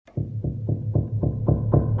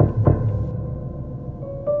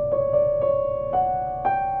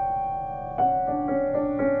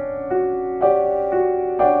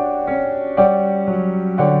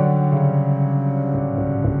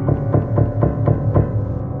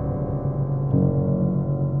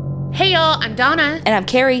y'all. I'm Donna. And I'm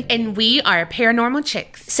Carrie. And we are Paranormal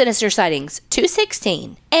Chicks. Sinister Sightings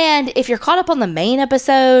 216. And if you're caught up on the main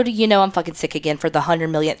episode, you know I'm fucking sick again for the 100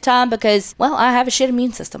 millionth time because, well, I have a shit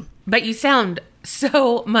immune system. But you sound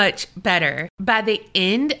so much better. By the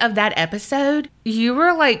end of that episode, you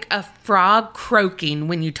were like a frog croaking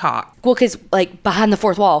when you talked. Well, because, like, behind the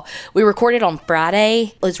fourth wall, we recorded on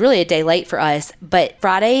Friday. It was really a day late for us, but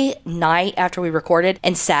Friday night after we recorded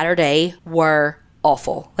and Saturday were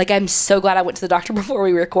awful. Like, I'm so glad I went to the doctor before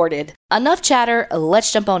we recorded. Enough chatter,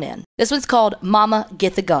 let's jump on in. This one's called Mama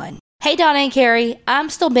Get the Gun. Hey Donna and Carrie, I'm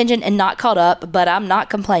still binging and not caught up, but I'm not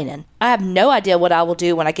complaining. I have no idea what I will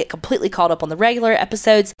do when I get completely caught up on the regular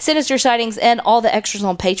episodes, Sinister Sightings, and all the extras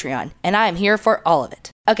on Patreon, and I am here for all of it.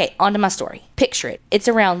 Okay, on to my story. Picture it. It's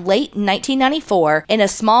around late 1994 in a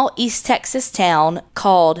small East Texas town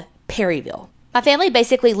called Perryville. My family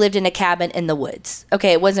basically lived in a cabin in the woods.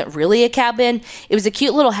 Okay, it wasn't really a cabin. It was a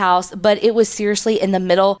cute little house, but it was seriously in the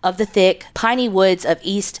middle of the thick, piney woods of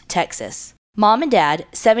East Texas. Mom and Dad,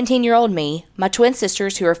 17-year-old me, my twin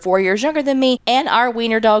sisters who are 4 years younger than me, and our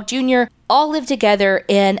wiener dog Junior all lived together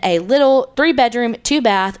in a little 3-bedroom,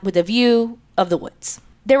 2-bath with a view of the woods.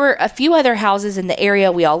 There were a few other houses in the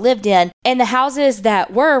area we all lived in, and the houses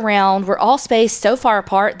that were around were all spaced so far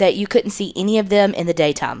apart that you couldn't see any of them in the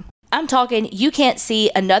daytime. I'm talking, you can't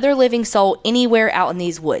see another living soul anywhere out in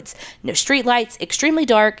these woods. No streetlights, extremely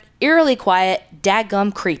dark, eerily quiet,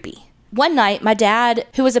 dadgum creepy. One night, my dad,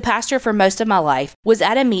 who was a pastor for most of my life, was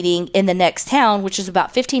at a meeting in the next town, which is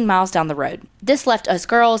about 15 miles down the road. This left us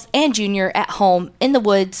girls and Junior at home in the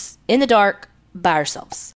woods, in the dark, by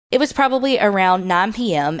ourselves. It was probably around 9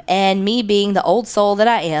 p.m., and me being the old soul that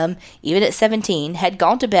I am, even at 17, had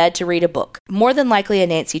gone to bed to read a book. More than likely a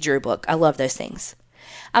Nancy Drew book. I love those things.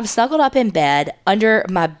 I'm snuggled up in bed under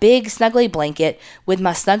my big snuggly blanket with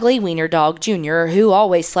my snuggly wiener dog, Junior, who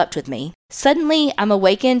always slept with me. Suddenly, I'm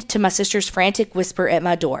awakened to my sister's frantic whisper at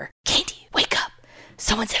my door. Candy, wake up.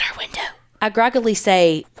 Someone's at our window. I groggily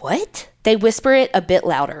say, what? They whisper it a bit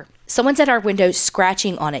louder. Someone's at our window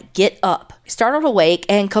scratching on it. Get up. Startled awake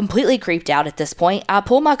and completely creeped out at this point, I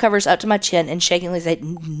pull my covers up to my chin and shakingly say,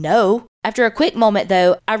 no. After a quick moment,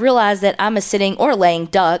 though, I realize that I'm a sitting or laying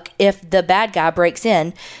duck if the bad guy breaks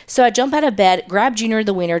in. So I jump out of bed, grab Junior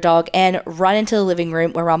the wiener dog, and run into the living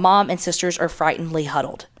room where my mom and sisters are frightenedly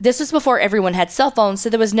huddled. This was before everyone had cell phones, so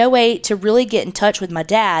there was no way to really get in touch with my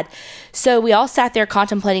dad. So we all sat there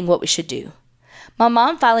contemplating what we should do. My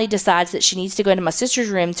mom finally decides that she needs to go into my sister's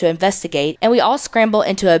room to investigate, and we all scramble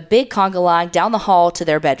into a big conga line down the hall to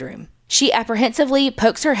their bedroom. She apprehensively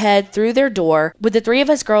pokes her head through their door, with the three of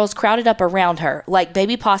us girls crowded up around her, like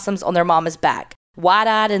baby possums on their mama's back,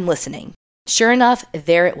 wide-eyed and listening. Sure enough,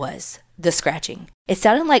 there it was, the scratching. It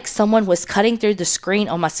sounded like someone was cutting through the screen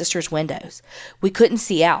on my sister's windows. We couldn't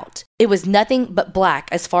see out. It was nothing but black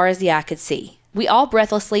as far as the eye could see. We all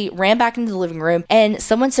breathlessly ran back into the living room, and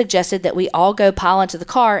someone suggested that we all go pile into the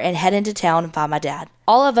car and head into town and find my dad.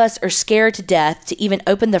 All of us are scared to death to even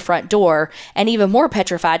open the front door, and even more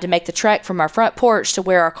petrified to make the trek from our front porch to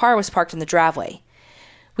where our car was parked in the driveway.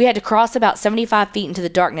 We had to cross about 75 feet into the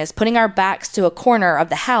darkness, putting our backs to a corner of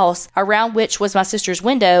the house around which was my sister's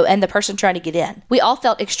window and the person trying to get in. We all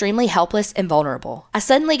felt extremely helpless and vulnerable. I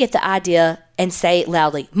suddenly get the idea and say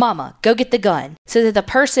loudly, Mama, go get the gun, so that the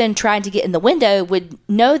person trying to get in the window would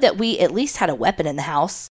know that we at least had a weapon in the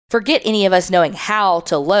house. Forget any of us knowing how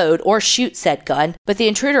to load or shoot said gun, but the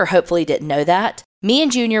intruder hopefully didn't know that. Me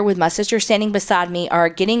and Junior, with my sister standing beside me, are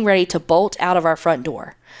getting ready to bolt out of our front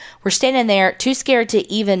door. We're standing there, too scared to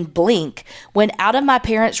even blink, when out of my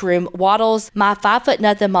parents' room waddles my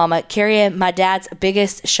 5'0" mama carrying my dad's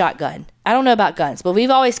biggest shotgun. I don't know about guns, but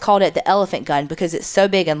we've always called it the elephant gun because it's so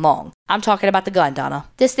big and long. I'm talking about the gun, Donna.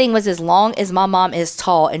 This thing was as long as my mom is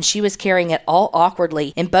tall, and she was carrying it all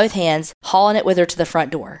awkwardly in both hands, hauling it with her to the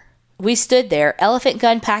front door. We stood there, elephant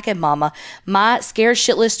gun packing mama, my scared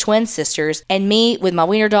shitless twin sisters, and me with my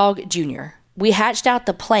wiener dog, Junior. We hatched out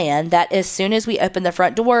the plan that as soon as we opened the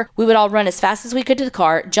front door, we would all run as fast as we could to the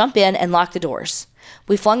car, jump in, and lock the doors.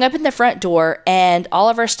 We flung open the front door, and all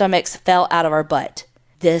of our stomachs fell out of our butt.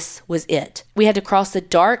 This was it. We had to cross the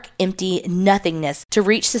dark, empty nothingness to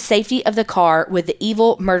reach the safety of the car with the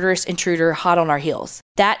evil, murderous intruder hot on our heels.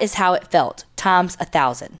 That is how it felt, times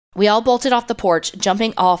 1,000. We all bolted off the porch,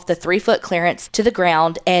 jumping off the 3-foot clearance to the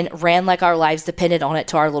ground, and ran like our lives depended on it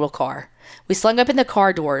to our little car. We slung open the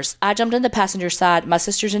car doors. I jumped in the passenger side, my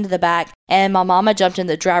sisters into the back, and my mama jumped in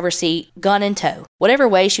the driver's seat, gun in tow. Whatever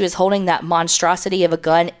way she was holding that monstrosity of a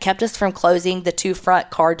gun kept us from closing the 2 front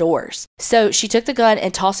car doors. So she took the gun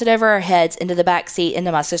and tossed it over our heads into the back seat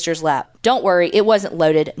into my sister's lap. Don't worry, it wasn't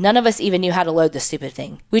loaded. None of us even knew how to load the stupid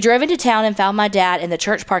thing. We drove into town and found my dad in the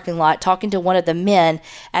church parking lot talking to one of the men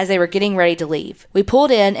as they were getting ready to leave. We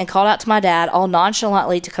pulled in and called out to my dad all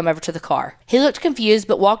nonchalantly to come over to the car. He looked confused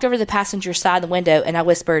but walked over to the passenger side of the window and I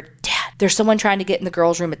whispered, "Dad, there's someone trying to get in the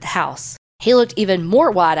girls' room at the house." He looked even more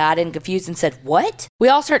wide-eyed and confused and said, "What?" We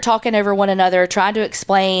all start talking over one another, trying to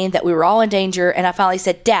explain that we were all in danger, and I finally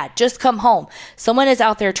said, "Dad, just come home. Someone is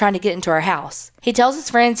out there trying to get into our house." He tells his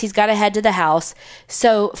friends he's got to head to the house,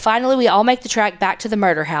 so finally we all make the trek back to the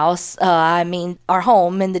murder house, our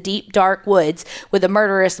home in the deep, dark woods with a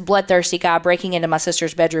murderous, bloodthirsty guy breaking into my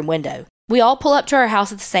sister's bedroom window. We all pull up to our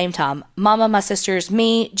house at the same time. Mama, my sisters,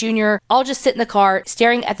 me, Junior, all just sit in the car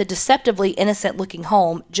staring at the deceptively innocent-looking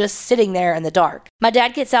home just sitting there in the dark. My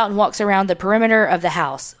dad gets out and walks around the perimeter of the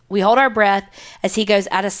house. We hold our breath as he goes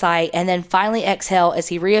out of sight and then finally exhale as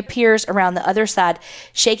he reappears around the other side,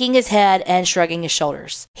 shaking his head and shrugging his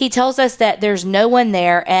shoulders. He tells us that there's no one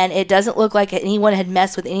there and it doesn't look like anyone had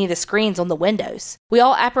messed with any of the screens on the windows. We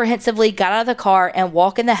all apprehensively got out of the car and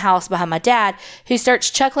walk in the house behind my dad, who starts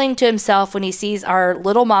chuckling to himself when he sees our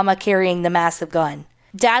little mama carrying the massive gun.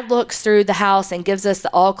 Dad looks through the house and gives us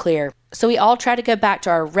the all clear, so we all try to go back to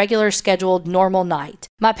our regular scheduled normal night.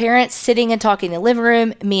 My parents sitting and talking in the living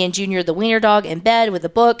room, me and Junior the wiener dog in bed with a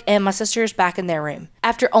book, and my sisters back in their room.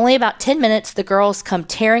 After only about 10 minutes, the girls come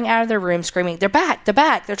tearing out of their room screaming, they're back,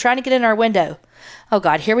 they're trying to get in our window." Oh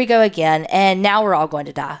God, here we go again, and now we're all going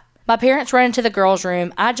to die. My parents run into the girls'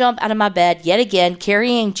 room. I jump out of my bed yet again,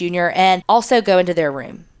 carrying Junior, and also go into their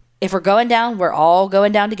room. If we're going down, we're all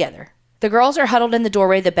going down together. The girls are huddled in the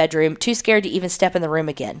doorway of the bedroom, too scared to even step in the room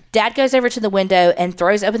again. Dad goes over to the window and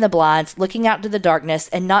throws open the blinds, looking out into the darkness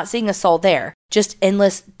and not seeing a soul there, just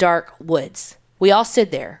endless dark woods. We all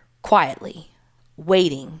stood there, quietly,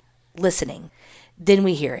 waiting, listening. Then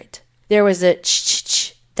we hear it. There was a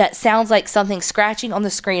ch-ch-ch that sounds like something scratching on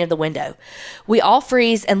the screen of the window. We all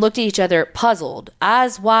freeze and looked at each other, puzzled,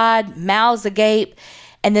 eyes wide, mouths agape,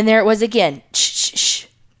 and then there it was again, ch-ch-ch.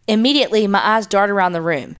 Immediately, my eyes dart around the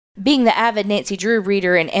room. Being the avid Nancy Drew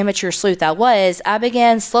reader and amateur sleuth I was, I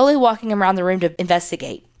began slowly walking around the room to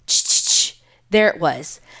investigate. Ch-ch-ch. There it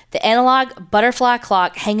was, the analog butterfly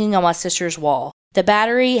clock hanging on my sister's wall. The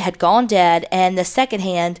battery had gone dead, and the second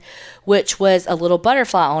hand, which was a little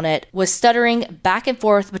butterfly on it, was stuttering back and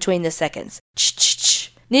forth between the seconds.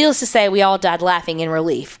 Ch-ch-ch. Needless to say, we all died laughing in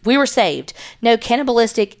relief. We were saved. No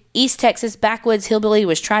cannibalistic East Texas backwoods hillbilly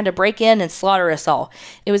was trying to break in and slaughter us all.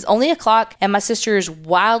 It was only a clock and my sister's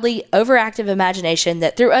wildly overactive imagination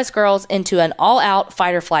that threw us girls into an all-out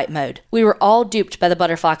fight-or-flight mode. We were all duped by the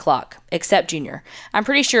butterfly clock, except Junior. I'm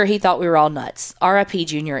pretty sure he thought we were all nuts. R.I.P.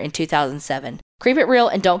 Junior in 2007. Creep it real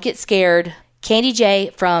and don't get scared. Candy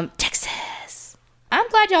J from Texas. I'm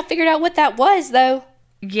glad y'all figured out what that was, though.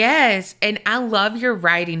 Yes, and I love your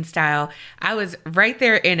writing style. I was right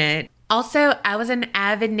there in it. Also, I was an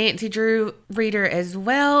avid Nancy Drew reader as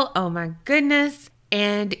well. Oh my goodness.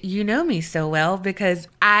 And you know me so well because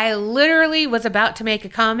I literally was about to make a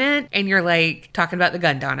comment and you're like talking about the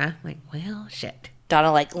gun, Donna. Like, well, shit.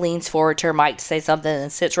 Donna leans forward to her mic to say something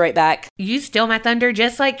and sits right back. You steal my thunder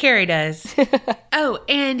just like Carrie does. Oh,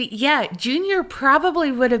 and yeah, Junior probably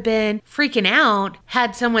would have been freaking out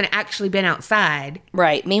had someone actually been outside.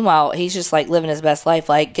 Right. Meanwhile, he's just living his best life,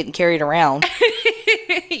 getting carried around.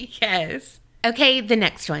 Yes. Okay, the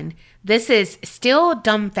next one. This is Still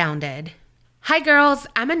Dumbfounded. Hi, girls.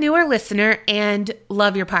 I'm a newer listener and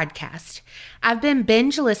love your podcast. I've been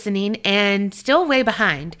binge listening and still way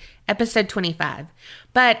behind, episode 25.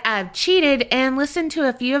 But I've cheated and listened to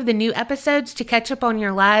a few of the new episodes to catch up on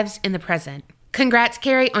your lives in the present. Congrats,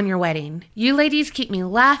 Carrie, on your wedding. You ladies keep me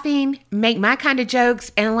laughing, make my kind of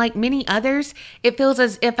jokes, and like many others, it feels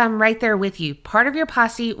as if I'm right there with you, part of your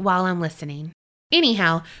posse while I'm listening.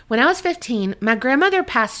 Anyhow, when I was 15, my grandmother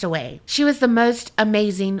passed away. She was the most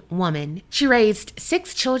amazing woman. She raised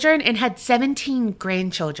 6 children and had 17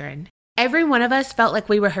 grandchildren. Every one of us felt like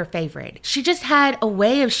we were her favorite. She just had a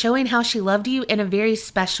way of showing how she loved you in a very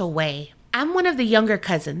special way. I'm one of the younger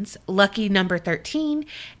cousins, lucky number 13,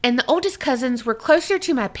 and the oldest cousins were closer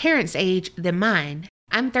to my parents' age than mine.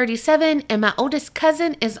 I'm 37 and my oldest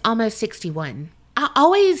cousin is almost 61. I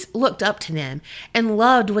always looked up to them and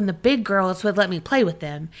loved when the big girls would let me play with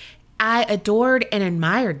them. I adored and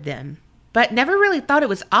admired them, but never really thought it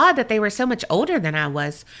was odd that they were so much older than I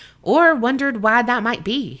was, or wondered why that might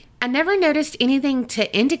be. I never noticed anything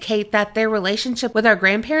to indicate that their relationship with our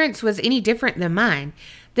grandparents was any different than mine.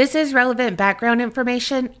 This is relevant background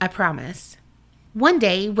information, I promise. One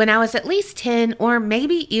day, when I was at least 10 or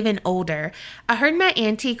maybe even older, I heard my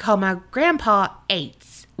auntie call my grandpa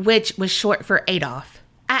Eights, which was short for Adolf.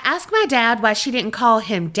 I asked my dad why she didn't call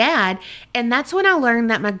him Dad, and that's when I learned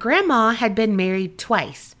that my grandma had been married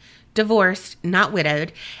twice, divorced, not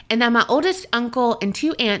widowed, and that my oldest uncle and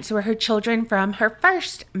 2 aunts were her children from her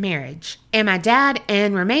first marriage, and my dad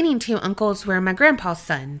and remaining 2 uncles were my grandpa's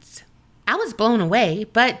sons. I was blown away,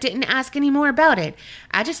 but didn't ask any more about it.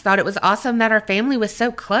 I just thought it was awesome that our family was so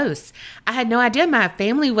close. I had no idea my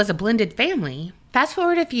family was a blended family. Fast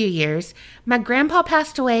forward a few years, my grandpa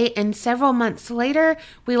passed away, and several months later,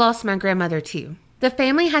 we lost my grandmother too. The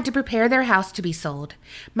family had to prepare their house to be sold.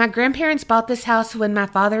 My grandparents bought this house when my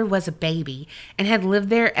father was a baby and had lived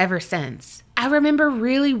there ever since. I remember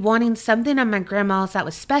really wanting something on my grandma's that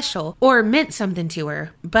was special or meant something to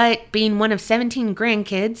her, but being one of 17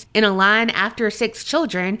 grandkids in a line after 6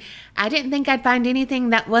 children, I didn't think I'd find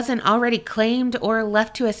anything that wasn't already claimed or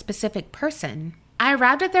left to a specific person. I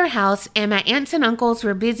arrived at their house and my aunts and uncles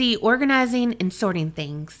were busy organizing and sorting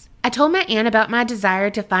things. I told my aunt about my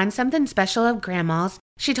desire to find something special of Grandma's.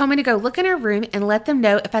 She told me to go look in her room and let them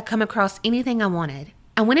know if I come across anything I wanted.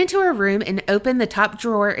 I went into her room and opened the top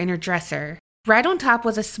drawer in her dresser. Right on top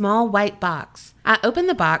was a small white box. I opened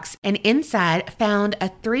the box and inside found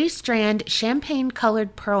a 3-strand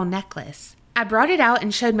champagne-colored pearl necklace. I brought it out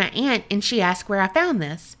and showed my aunt, and she asked where I found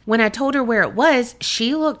this. When I told her where it was,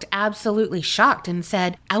 she looked absolutely shocked and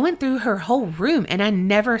said, I went through her whole room and I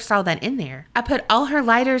never saw that in there. I put all her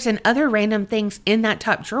lighters and other random things in that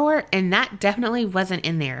top drawer, and that definitely wasn't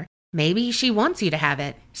in there. Maybe she wants you to have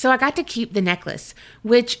it. So I got to keep the necklace,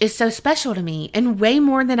 which is so special to me and way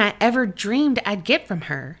more than I ever dreamed I'd get from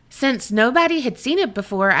her. Since nobody had seen it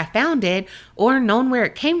before I found it or known where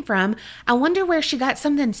it came from, I wonder where she got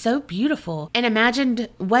something so beautiful and imagined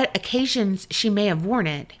what occasions she may have worn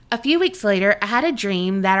it. A few weeks later, I had a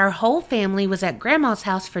dream that our whole family was at Grandma's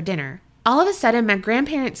house for dinner. All of a sudden, my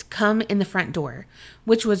grandparents come in the front door,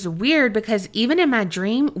 which was weird because even in my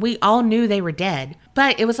dream, we all knew they were dead.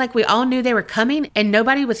 But it was like we all knew they were coming and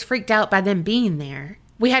nobody was freaked out by them being there.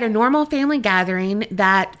 We had a normal family gathering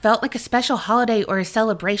that felt like a special holiday or a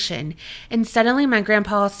celebration. And suddenly my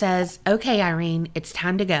grandpa says, "Okay, Irene, it's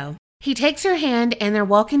time to go." He takes her hand and they're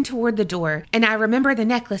walking toward the door. And I remember the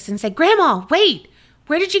necklace and say, "Grandma, wait,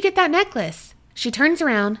 where did you get that necklace?" She turns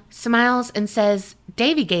around, smiles, and says,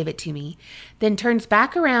 "Davy gave it to me," then turns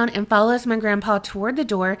back around and follows my grandpa toward the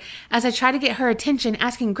door as I try to get her attention,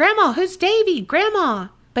 asking, "Grandma, who's Davy? Grandma?"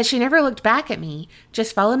 But she never looked back at me,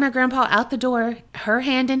 just followed my grandpa out the door, her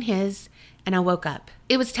hand in his, and I woke up.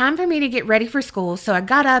 It was time for me to get ready for school, so I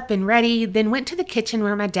got up and ready, then went to the kitchen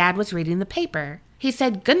where my dad was reading the paper. He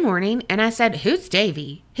said, "Good morning," and I said, "Who's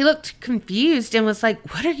Davy?" He looked confused and was like,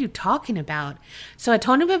 "What are you talking about?" So I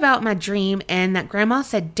told him about my dream and that Grandma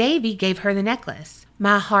said Davy gave her the necklace.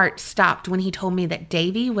 My heart stopped when he told me that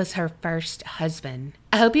Davy was her first husband.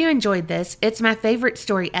 I hope you enjoyed this. It's my favorite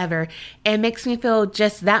story ever and makes me feel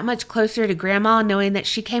just that much closer to Grandma knowing that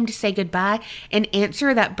she came to say goodbye and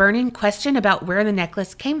answer that burning question about where the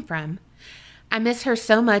necklace came from. I miss her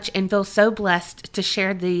so much and feel so blessed to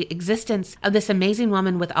share the existence of this amazing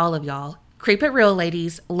woman with all of y'all. Creep It Real,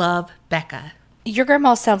 ladies. Love, Becca. Your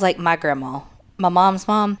grandma sounds like my grandma, my mom's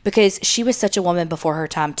mom, because she was such a woman before her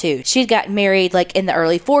time too. She'd gotten married like in the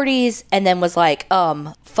early 40s and then was like,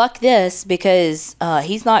 fuck this because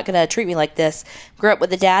he's not going to treat me like this. Grew up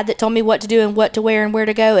with a dad that told me what to do and what to wear and where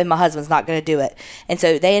to go, and my husband's not going to do it. And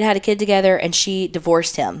so they had a kid together and she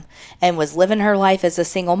divorced him and was living her life as a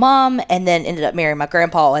single mom and then ended up marrying my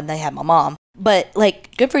grandpa and they had my mom. But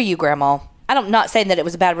like, good for you, Grandma. I'm not saying that it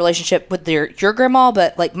was a bad relationship with your grandma,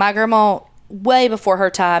 but like my grandma, way before her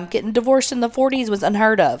time, getting divorced in the 40s was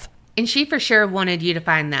unheard of. And she for sure wanted you to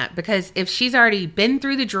find that, because if she's already been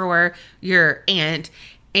through the drawer, your aunt,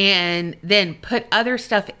 and then put other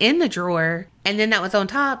stuff in the drawer, and then that was on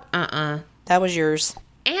top, That was yours.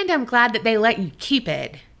 And I'm glad that they let you keep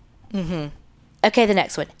it. Mm-hmm. Okay, the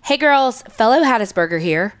next one. Hey girls, fellow Hattiesburger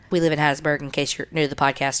here. We live in Hattiesburg in case you're new to the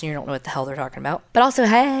podcast and you don't know what the hell they're talking about. But also,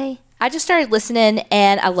 hey. I just started listening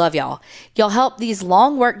and I love y'all. Y'all help these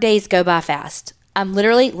long work days go by fast. I'm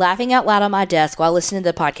literally laughing out loud on my desk while listening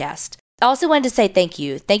to the podcast. I also wanted to say thank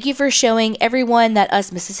you. Thank you for showing everyone that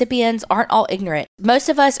us Mississippians aren't all ignorant. Most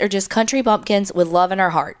of us are just country bumpkins with love in our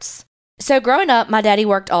hearts. So growing up, my daddy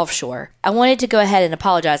worked offshore. I wanted to go ahead and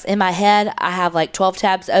apologize. In my head, I have like 12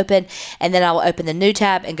 tabs open, and then I will open the new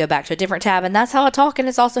tab and go back to a different tab, and that's how I talk, and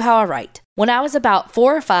it's also how I write. When I was about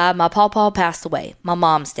 4 or 5, my pawpaw passed away, my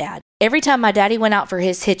mom's dad. Every time my daddy went out for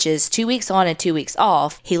his hitches 2 weeks on and 2 weeks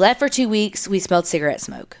off, he left for 2 weeks, we smelled cigarette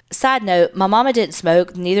smoke. Side note, my mama didn't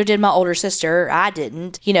smoke, neither did my older sister. I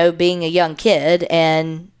didn't, being a young kid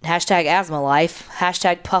and hashtag asthma life,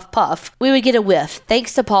 hashtag puff puff. We would get a whiff,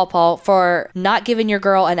 thanks to Paw Paw for not giving your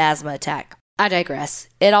girl an asthma attack. I digress.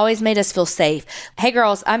 It always made us feel safe. Hey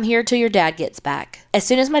girls, I'm here till your dad gets back. As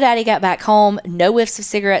soon as my daddy got back home, no whiffs of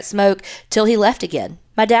cigarette smoke till he left again.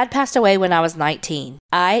 My dad passed away when I was 19.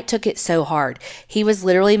 I took it so hard. He was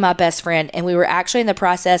literally my best friend, and we were actually in the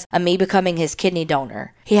process of me becoming his kidney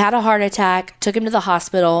donor. He had a heart attack, took him to the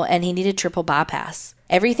hospital, and he needed triple bypass.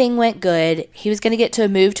 Everything went good. He was going to get to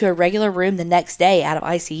move to a regular room the next day out of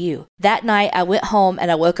ICU. That night, I went home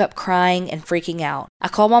and I woke up crying and freaking out. I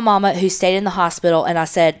called my mama who stayed in the hospital and I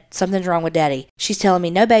said, something's wrong with daddy. She's telling me,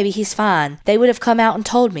 no baby, he's fine. They would have come out and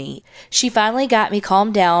told me. She finally got me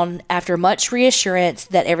calmed down after much reassurance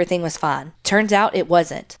that everything was fine. Turns out it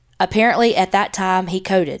wasn't. Apparently at that time he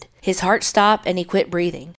coded. His heart stopped and he quit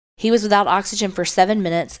breathing. He was without oxygen for 7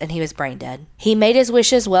 minutes and he was brain dead. He made his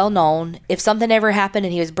wishes well known. If something ever happened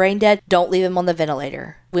and he was brain dead, don't leave him on the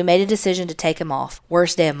ventilator. We made a decision to take him off.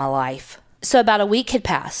 Worst day of my life. So about a week had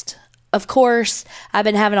passed. Of course, I've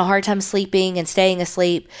been having a hard time sleeping and staying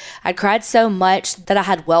asleep. I'd cried so much that I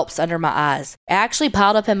had whelps under my eyes. I actually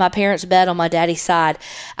piled up in my parents' bed on my daddy's side.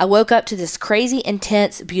 I woke up to this crazy,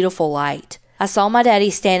 intense, beautiful light. I saw my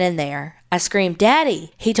daddy standing there. I screamed,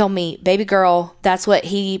 Daddy! He told me, baby girl, that's what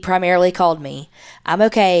he primarily called me. I'm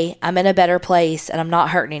okay, I'm in a better place, and I'm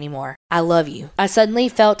not hurting anymore. I love you. I suddenly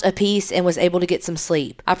felt a peace and was able to get some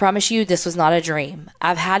sleep. I promise you this was not a dream.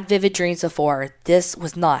 I've had vivid dreams before. This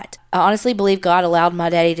was not. I honestly believe God allowed my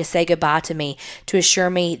daddy to say goodbye to me to assure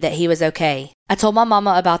me that he was okay. I told my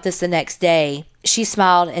mama about this the next day. She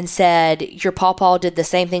smiled and said, your pawpaw did the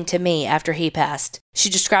same thing to me after he passed. She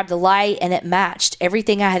described the light and it matched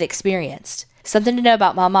everything I had experienced. Something to know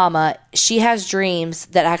about my mama, she has dreams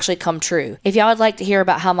that actually come true. If y'all would like to hear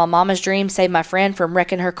about how my mama's dream saved my friend from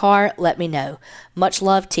wrecking her car, let me know. Much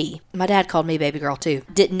love, T. My dad called me baby girl too.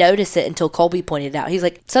 Didn't notice it until Colby pointed it out. He's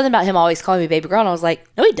like, something about him always calling me baby girl. And I was like,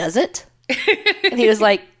 no, he doesn't. And he was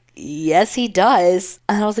like, yes, he does.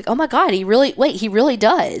 And I was like, oh my God, he really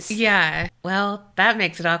does. Yeah. Well, that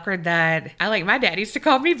makes it awkward that my dad used to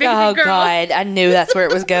call me baby girl. Oh God, I knew that's where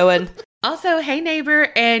it was going. Also, hey neighbor,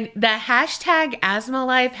 and the hashtag asthma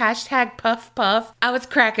life, hashtag puff puff, I was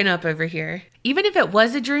cracking up over here. Even if it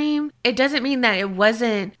was a dream, it doesn't mean that it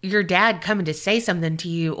wasn't your dad coming to say something to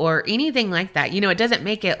you or anything like that. It doesn't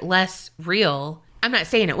make it less real. I'm not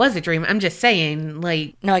saying it was a dream. I'm just saying,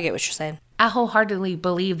 No, I get what you're saying. I wholeheartedly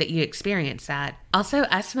believe that you experienced that. Also,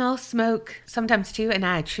 I smell smoke sometimes too, and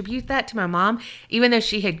I attribute that to my mom, even though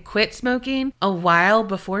she had quit smoking a while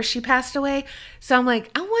before she passed away. So I'm like,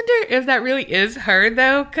 I wonder if that really is her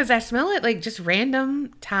though, because I smell it just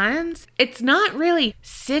random times. It's not really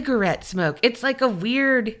cigarette smoke. It's like a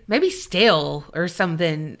weird, maybe stale or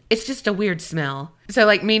something. It's just a weird smell.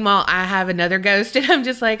 So meanwhile, I have another ghost and I'm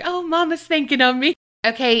just like, oh, mama's thinking of me.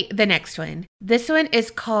 Okay, the next one. This one is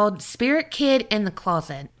called Spirit Kid in the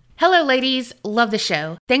Closet. Hello, ladies. Love the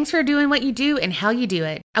show. Thanks for doing what you do and how you do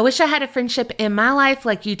it. I wish I had a friendship in my life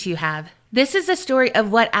like you two have. This is a story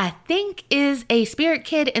of what I think is a spirit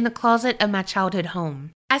kid in the closet of my childhood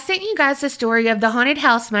home. I sent you guys the story of the haunted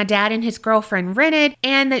house my dad and his girlfriend rented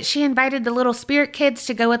and that she invited the little spirit kids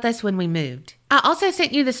to go with us when we moved. I also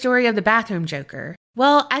sent you the story of the bathroom joker.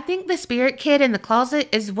 Well, I think the spirit kid in the closet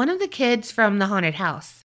is one of the kids from the haunted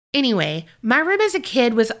house. Anyway, my room as a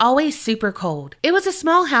kid was always super cold. It was a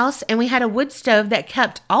small house and we had a wood stove that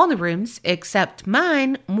kept all the rooms, except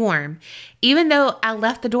mine, warm, even though I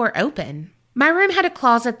left the door open. My room had a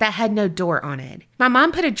closet that had no door on it. My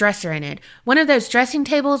mom put a dresser in it, one of those dressing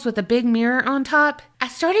tables with a big mirror on top. I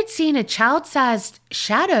started seeing a child-sized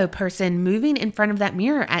shadow person moving in front of that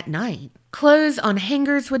mirror at night. Clothes on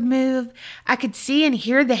hangers would move. I could see and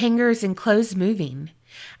hear the hangers and clothes moving.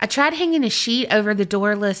 I tried hanging a sheet over the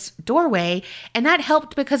doorless doorway, and that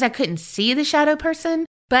helped because I couldn't see the shadow person,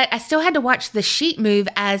 but I still had to watch the sheet move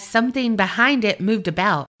as something behind it moved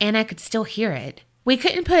about, and I could still hear it. We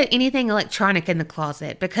couldn't put anything electronic in the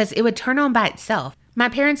closet because it would turn on by itself. My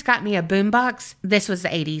parents got me a boombox. This was the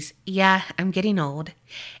 80s. Yeah, I'm getting old.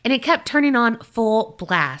 And it kept turning on full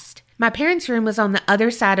blast. My parents' room was on the other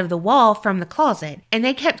side of the wall from the closet, and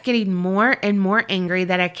they kept getting more and more angry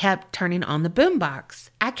that I kept turning on the boombox.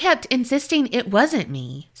 I kept insisting it wasn't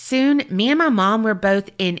me. Soon, me and my mom were both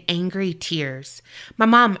in angry tears. My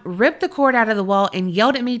mom ripped the cord out of the wall and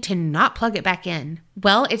yelled at me to not plug it back in.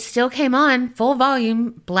 Well, it still came on, full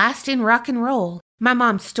volume, blasting rock and roll. My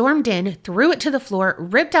mom stormed in, threw it to the floor,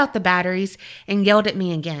 ripped out the batteries, and yelled at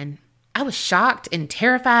me again. I was shocked and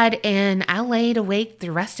terrified, and I laid awake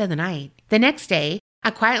the rest of the night. The next day,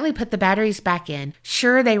 I quietly put the batteries back in,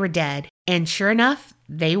 sure they were dead, and sure enough,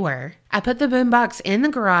 they were. I put the boombox in the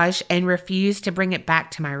garage and refused to bring it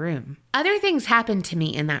back to my room. Other things happened to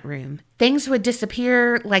me in that room. Things would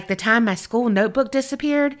disappear, like the time my school notebook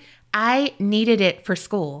disappeared. I needed it for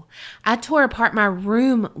school. I tore apart my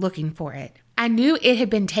room looking for it. I knew it had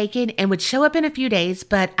been taken and would show up in a few days,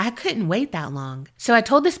 but I couldn't wait that long. So I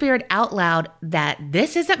told the spirit out loud that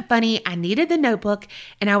this isn't funny, I needed the notebook,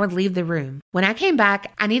 and I would leave the room. When I came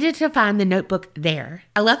back, I needed to find the notebook there.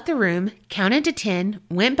 I left the room, counted to 10,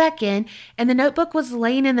 went back in, and the notebook was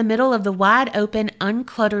laying in the middle of the wide open,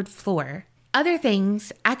 uncluttered floor. Other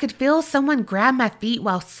things, I could feel someone grab my feet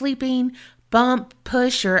while sleeping, bump,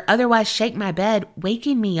 push, or otherwise shake my bed,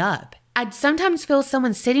 waking me up. I'd sometimes feel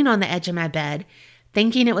someone sitting on the edge of my bed.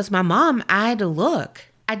 Thinking it was my mom, I'd look.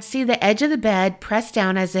 I'd see the edge of the bed pressed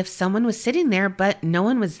down as if someone was sitting there, but no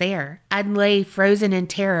one was there. I'd lay frozen in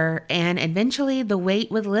terror, and eventually the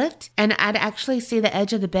weight would lift, and I'd actually see the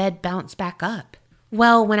edge of the bed bounce back up.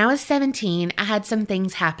 Well, when I was 17, I had some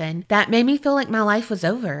things happen that made me feel like my life was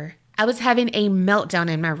over. I was having a meltdown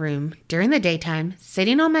in my room during the daytime,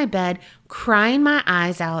 sitting on my bed, crying my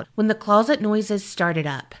eyes out when the closet noises started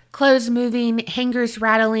up. Clothes moving, hangers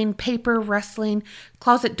rattling, paper rustling,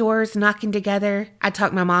 closet doors knocking together. I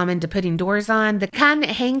talked my mom into putting doors on, the kind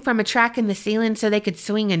that hang from a track in the ceiling so they could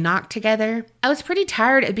swing and knock together. I was pretty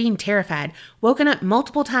tired of being terrified, woken up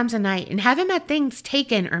multiple times a night and having my things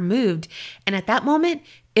taken or moved, and at that moment,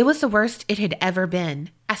 it was the worst it had ever been.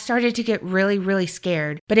 I started to get really, really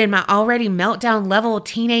scared, but in my already meltdown level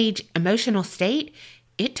teenage emotional state,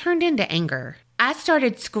 it turned into anger. I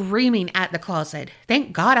started screaming at the closet.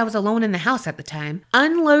 Thank God I was alone in the house at the time,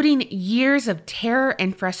 unloading years of terror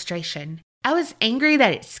and frustration. I was angry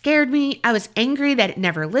that it scared me. I was angry that it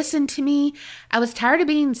never listened to me. I was tired of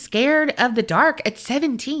being scared of the dark at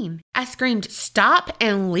 17. I screamed, "Stop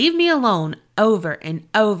and leave me alone," over and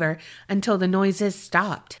over until the noises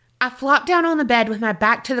stopped. I flopped down on the bed with my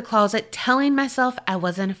back to the closet, telling myself I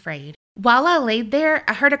wasn't afraid. While I laid there,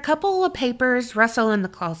 I heard a couple of papers rustle in the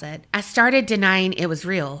closet. I started denying it was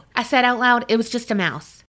real. I said out loud, it was just a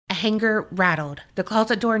mouse. A hanger rattled. The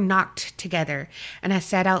closet door knocked together. And I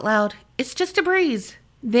said out loud, it's just a breeze.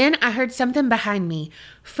 Then I heard something behind me,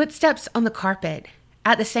 footsteps on the carpet.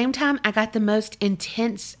 At the same time, I got the most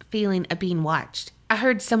intense feeling of being watched. I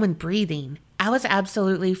heard someone breathing. I was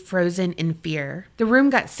absolutely frozen in fear. The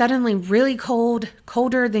room got suddenly really cold,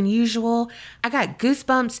 colder than usual. I got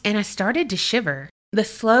goosebumps and I started to shiver. The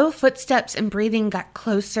slow footsteps and breathing got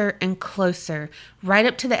closer and closer, right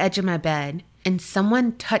up to the edge of my bed. And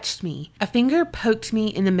someone touched me. A finger poked me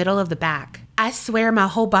in the middle of the back. I swear my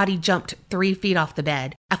whole body jumped 3 feet off the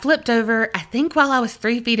bed. I flipped over, I think while I was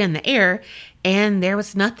 3 feet in the air, and there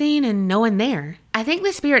was nothing and no one there. I think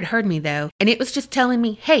the spirit heard me though, and it was just telling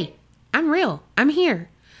me, hey, I'm real. I'm here.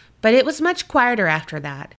 But it was much quieter after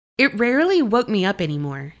that. It rarely woke me up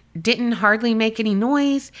anymore. Didn't hardly make any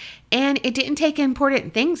noise, and it didn't take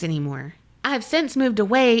important things anymore. I have since moved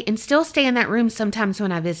away and still stay in that room sometimes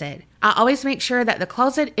when I visit. I always make sure that the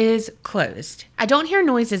closet is closed. I don't hear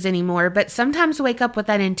noises anymore, but sometimes wake up with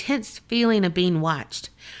that intense feeling of being watched.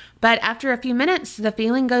 But after a few minutes, the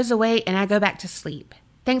feeling goes away and I go back to sleep.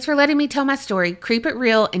 Thanks for letting me tell my story. Keep it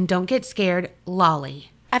real and don't get scared.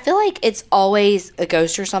 Lolly. I feel like it's always a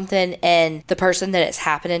ghost or something, and the person that it's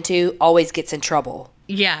happening to always gets in trouble.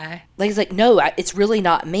 Yeah. Like, it's like, no, it's really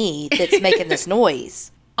not me that's making this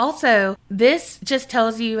noise. Also, this just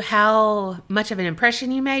tells you how much of an impression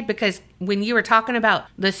you made, because when you were talking about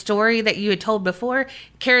the story that you had told before,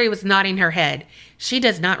 Carrie was nodding her head. She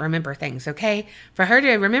does not remember things, okay? For her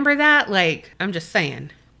to remember that, like, I'm just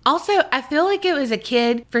saying. Also, I feel like it was a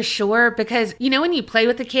kid for sure, because, you know, when you play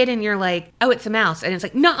with a kid and you're like, oh, it's a mouse. And it's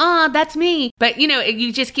like, nuh-uh, that's me. But, you know,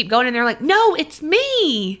 you just keep going and they're like, no, it's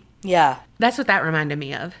me. Yeah. That's what that reminded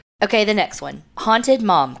me of. Okay, the next one. Haunted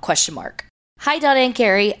Mom, ? Hi, Donna and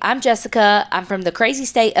Carrie. I'm Jessica. I'm from the crazy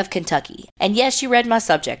state of Kentucky. And yes, you read my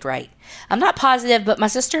subject right. I'm not positive, but my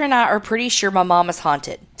sister and I are pretty sure my mom is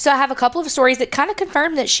haunted. So I have a couple of stories that kind of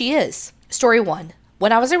confirm that she is. Story 1.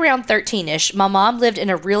 When I was around 13-ish, my mom lived in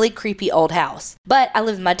a really creepy old house. But I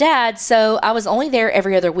lived with my dad, so I was only there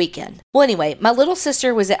every other weekend. Well, anyway, my little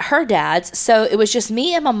sister was at her dad's, so it was just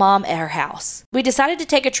me and my mom at her house. We decided to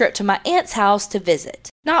take a trip to my aunt's house to visit.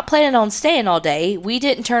 Not planning on staying all day, we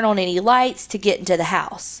didn't turn on any lights to get into the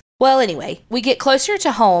house. Well, anyway, we get closer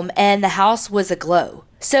to home and the house was aglow.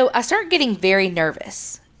 So I start getting very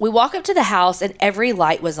nervous. We walk up to the house and every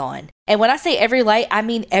light was on. And when I say every light, I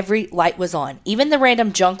mean every light was on. Even the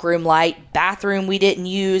random junk room light, bathroom we didn't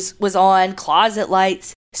use was on, closet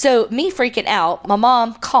lights. So me freaking out, my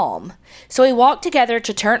mom calm. So we walked together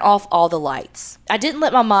to turn off all the lights. I didn't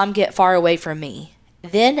let my mom get far away from me.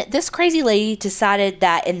 Then this crazy lady decided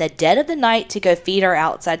that in the dead of the night to go feed our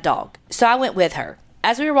outside dog. So I went with her.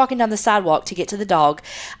 As we were walking down the sidewalk to get to the dog,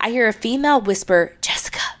 I hear a female whisper,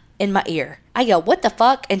 "Jessica," in my ear. I yell, "What the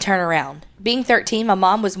fuck?" and turn around. Being 13, my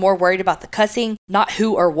mom was more worried about the cussing, not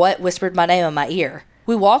who or what whispered my name in my ear.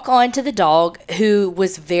 We walk on to the dog, who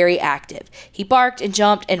was very active. He barked and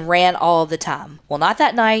jumped and ran all the time. Well, not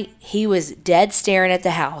that night. He was dead staring at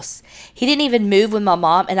the house. He didn't even move when my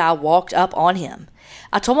mom and I walked up on him.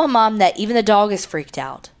 I told my mom that even the dog is freaked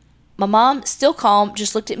out. My mom, still calm,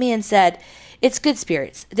 just looked at me and said, "It's good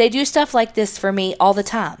spirits. They do stuff like this for me all the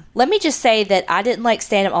time." Let me just say that I didn't like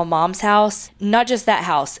staying at my mom's house. Not just that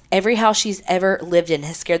house. Every house she's ever lived in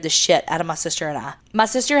has scared the shit out of my sister and I. My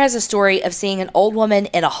sister has a story of seeing an old woman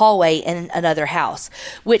in a hallway in another house,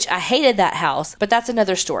 which I hated that house, but that's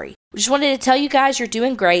another story. Just wanted to tell you guys you're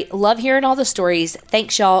doing great. Love hearing all the stories.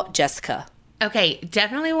 Thanks, y'all. Jessica. Okay,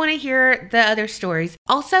 definitely want to hear the other stories.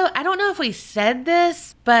 Also, I don't know if we said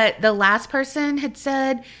this, but the last person had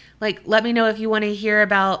said, let me know if you want to hear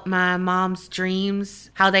about my mom's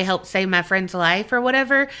dreams, how they helped save my friend's life or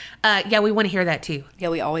whatever. Yeah, we want to hear that too. Yeah,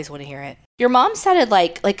 we always want to hear it. Your mom sounded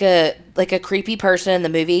like a creepy person in the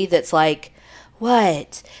movie that's like,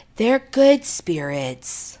 "What? They're good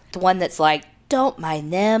spirits." The one that's like, "Don't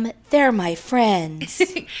mind them. They're my friends."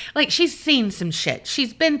 Like she's seen some shit.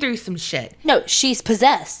 She's been through some shit. No, she's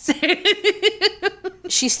possessed.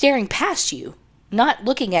 She's staring past you, not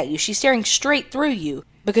looking at you. She's staring straight through you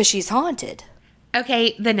because she's haunted.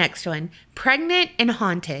 Okay, the next one. Pregnant and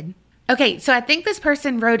haunted. Okay, so I think this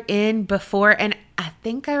person wrote in before, and I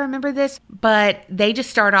think I remember this, but they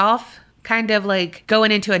just start off kind of like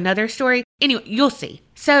going into another story. Anyway, you'll see.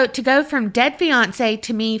 So to go from dead fiance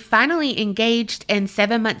to me finally engaged and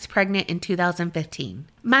 7 months pregnant in 2015.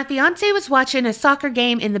 My fiance was watching a soccer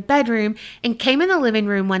game in the bedroom and came in the living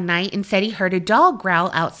room one night and said he heard a dog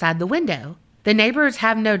growl outside the window. The neighbors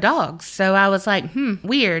have no dogs, so I was like,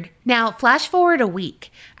 weird. Now, flash forward a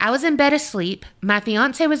week. I was in bed asleep. My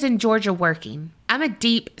fiance was in Georgia working. I'm a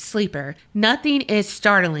deep sleeper. Nothing is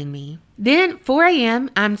startling me. Then, 4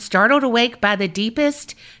 a.m., I'm startled awake by the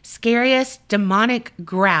deepest, scariest, demonic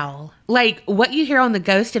growl. Like what you hear on the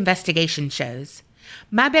ghost investigation shows.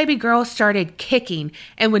 My baby girl started kicking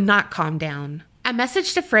and would not calm down. I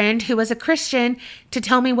messaged a friend who was a Christian to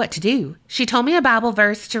tell me what to do. She told me a Bible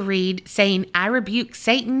verse to read saying, "I rebuke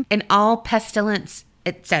Satan and all pestilence,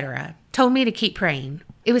 etc." Told me to keep praying.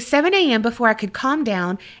 It was 7 a.m. before I could calm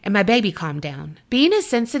down and my baby calmed down. Being as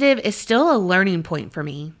sensitive is still a learning point for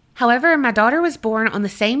me. However, my daughter was born on the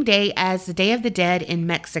same day as the Day of the Dead in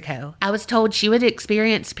Mexico. I was told she would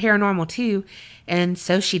experience paranormal too, and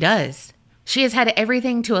so she does. She has had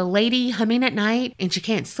everything to a lady humming at night and she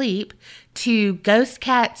can't sleep, to ghost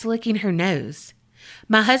cats licking her nose.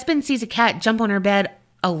 My husband sees a cat jump on her bed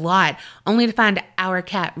a lot, only to find our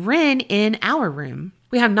cat Ren in our room.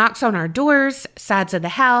 We have knocks on our doors, sides of the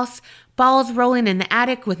house, balls rolling in the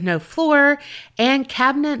attic with no floor, and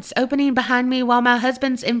cabinets opening behind me while my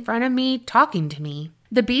husband's in front of me talking to me.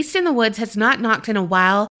 The beast in the woods has not knocked in a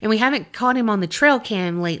while, and we haven't caught him on the trail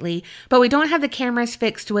cam lately, but we don't have the cameras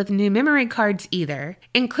fixed with new memory cards either.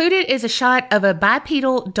 Included is a shot of a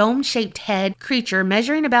bipedal, dome-shaped head creature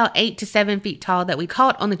measuring about 8 to 7 feet tall that we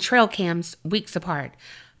caught on the trail cams weeks apart.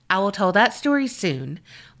 I will tell that story soon.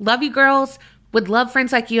 Love you, girls. Would love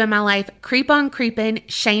friends like you in my life. Creep on creepin',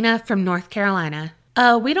 Shayna from North Carolina.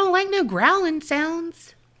 We don't like no growling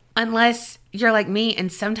sounds. Unless you're like me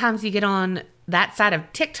and sometimes you get on that side of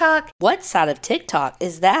TikTok. What side of TikTok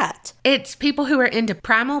is that? It's people who are into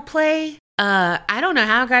primal play. I don't know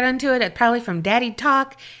how I got into it. It's probably from Daddy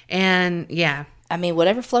Talk. And yeah. I mean,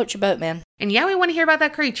 whatever floats your boat, man. And yeah, we want to hear about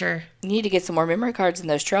that creature. You need to get some more memory cards in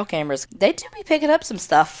those trail cameras. They do be picking up some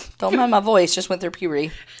stuff. Don't mind my voice. Just went through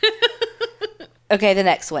puberty. Okay, the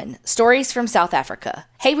next one. Stories from South Africa.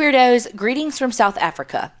 Hey, weirdos. Greetings from South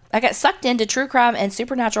Africa. I got sucked into true crime and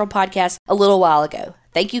supernatural podcasts a little while ago.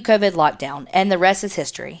 Thank you, COVID lockdown, and the rest is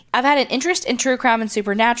history. I've had an interest in true crime and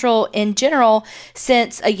supernatural in general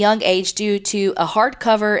since a young age due to a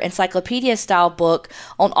hardcover encyclopedia-style book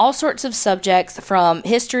on all sorts of subjects from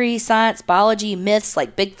history, science, biology, myths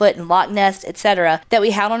like Bigfoot and Loch Ness, etc. that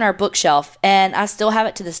we had on our bookshelf, and I still have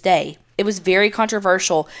it to this day. It was very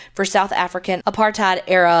controversial for South African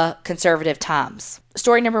apartheid-era conservative times.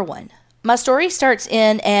 Story number 1. My story starts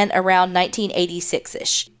in and around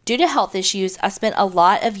 1986-ish. Due to health issues, I spent a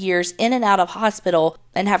lot of years in and out of hospital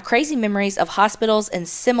and have crazy memories of hospitals and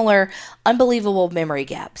similar unbelievable memory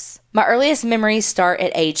gaps. My earliest memories start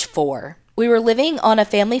at age 4. We were living on a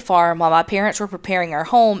family farm while my parents were preparing our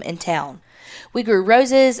home in town. We grew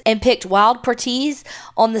roses and picked wild portees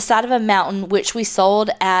on the side of a mountain, which we sold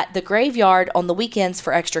at the graveyard on the weekends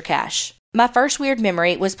for extra cash. My first weird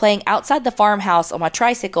memory was playing outside the farmhouse on my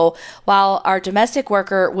tricycle while our domestic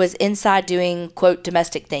worker was inside doing, quote,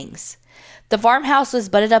 domestic things. The farmhouse was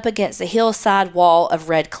butted up against a hillside wall of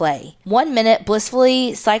red clay. 1 minute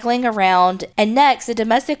blissfully cycling around, and next the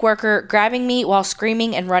domestic worker grabbing me while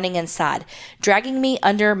screaming and running inside, dragging me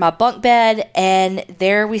under my bunk bed, and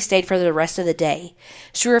there we stayed for the rest of the day.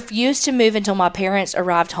 She refused to move until my parents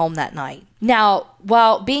arrived home that night. Now,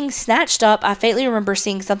 while being snatched up, I faintly remember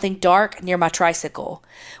seeing something dark near my tricycle.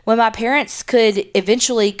 When my parents could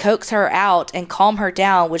eventually coax her out and calm her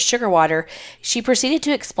down with sugar water, she proceeded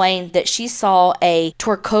to explain that she saw a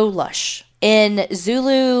torkolush. In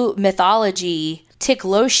Zulu mythology,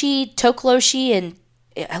 Tokloshi,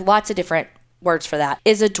 and lots of different words for that,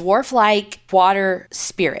 is a dwarf-like water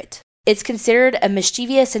spirit. It's considered a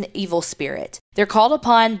mischievous and evil spirit. They're called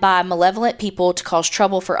upon by malevolent people to cause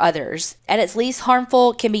trouble for others. At its least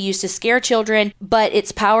harmful, can be used to scare children, but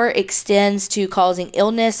its power extends to causing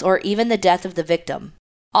illness or even the death of the victim.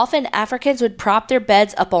 Often, Africans would prop their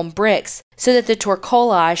beds up on bricks so that the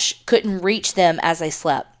torkolash couldn't reach them as they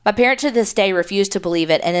slept. My parents to this day refuse to believe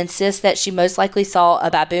it and insist that she most likely saw a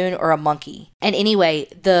baboon or a monkey. And anyway,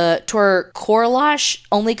 the torkolash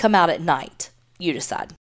only come out at night. You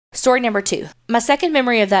decide. Story number 2. My second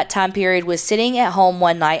memory of that time period was sitting at home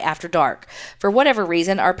one night after dark. For whatever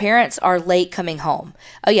reason, our parents are late coming home.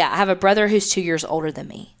 Oh yeah, I have a brother who's 2 years older than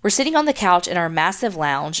me. We're sitting on the couch in our massive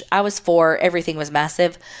lounge. I was 4, everything was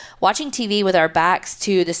massive, watching TV with our backs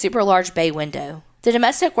to the super large bay window. The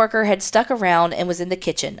domestic worker had stuck around and was in the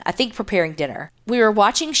kitchen, I think preparing dinner. We were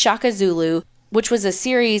watching Shaka Zulu, which was a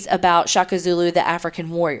series about Shaka Zulu, the African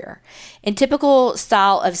warrior. In typical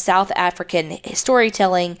style of South African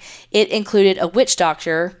storytelling, it included a witch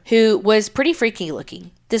doctor who was pretty freaky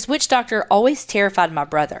looking. This witch doctor always terrified my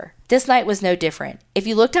brother. This night was no different. If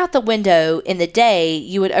you looked out the window in the day,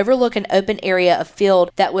 you would overlook an open area of field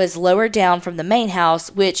that was lower down from the main house,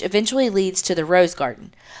 which eventually leads to the rose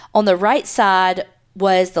garden. On the right side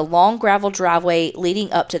was the long gravel driveway leading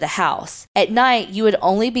up to the house. At night, you would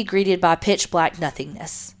only be greeted by pitch black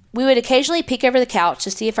nothingness. We would occasionally peek over the couch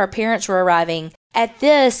to see if our parents were arriving. At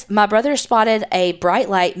this, my brother spotted a bright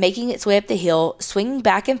light making its way up the hill, swinging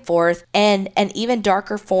back and forth, and an even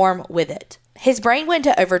darker form with it. His brain went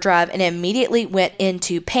into overdrive and immediately went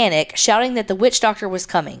into panic, shouting that the witch doctor was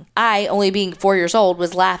coming. I, only being 4 years old,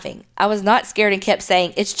 was laughing. I was not scared and kept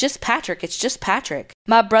saying, "It's just Patrick, it's just Patrick."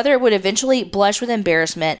 My brother would eventually blush with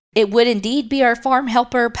embarrassment. It would indeed be our farm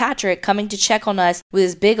helper, Patrick, coming to check on us with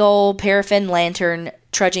his big old paraffin lantern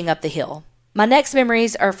trudging up the hill. My next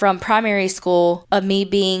memories are from primary school, of me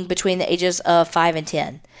being between the ages of 5 and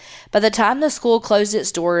 10. By the time the school closed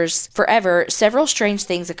its doors forever, several strange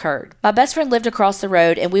things occurred. My best friend lived across the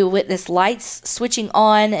road, and we would witness lights switching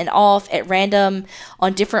on and off at random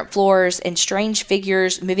on different floors and strange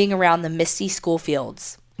figures moving around the misty school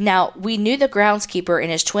fields. Now, we knew the groundskeeper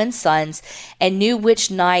and his twin sons and knew which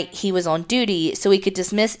night he was on duty, so we could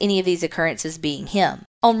dismiss any of these occurrences being him.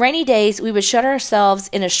 On rainy days, we would shut ourselves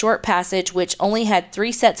in a short passage which only had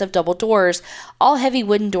 3 sets of double doors, all heavy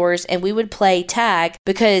wooden doors, and we would play tag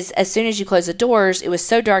because as soon as you closed the doors, it was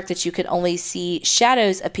so dark that you could only see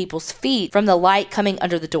shadows of people's feet from the light coming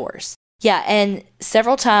under the doors. Yeah, and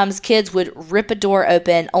several times kids would rip a door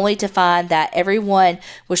open only to find that everyone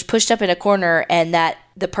was pushed up in a corner and that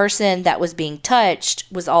the person that was being touched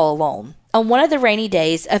was all alone. On one of the rainy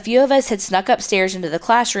days, a few of us had snuck upstairs into the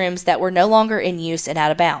classrooms that were no longer in use and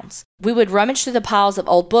out of bounds. We would rummage through the piles of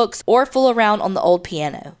old books or fool around on the old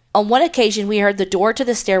piano. On one occasion, we heard the door to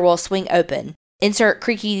the stairwell swing open, insert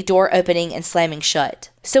creaky door opening and slamming shut.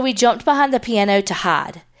 So we jumped behind the piano to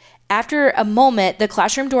hide. After a moment, the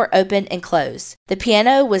classroom door opened and closed. The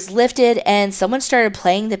piano was lifted and someone started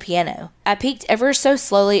playing the piano. I peeked ever so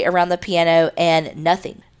slowly around the piano and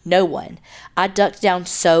nothing. No one. I ducked down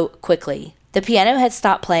so quickly. The piano had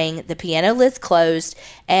stopped playing, the piano lids closed,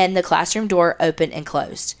 and the classroom door opened and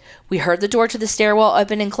closed. We heard the door to the stairwell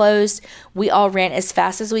open and closed. We all ran as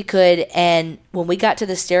fast as we could, and when we got to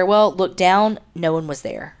the stairwell, looked down, no one was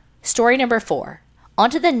there. Story number 4. On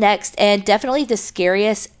to the next, and definitely the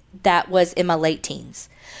scariest, that was in my late teens.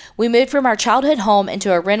 We moved from our childhood home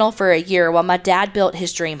into a rental for a year while my dad built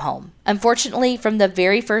his dream home. Unfortunately, from the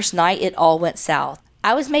very first night, it all went south.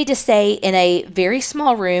 I was made to stay in a very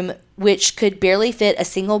small room which could barely fit a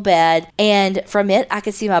single bed, and from it I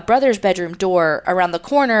could see my brother's bedroom door. Around the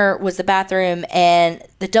corner was the bathroom and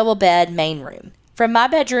the double bed main room. From my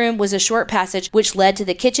bedroom was a short passage which led to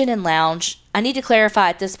the kitchen and lounge. I need to clarify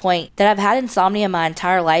at this point that I've had insomnia my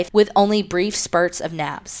entire life with only brief spurts of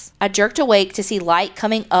naps. I jerked awake to see light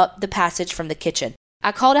coming up the passage from the kitchen.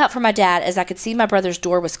 I called out for my dad as I could see my brother's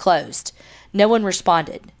door was closed. No one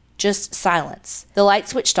responded. Just silence. The light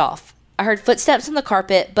switched off. I heard footsteps on the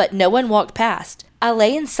carpet, but no one walked past. I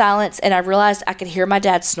lay in silence and I realized I could hear my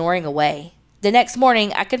dad snoring away. The next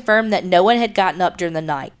morning, I confirmed that no one had gotten up during the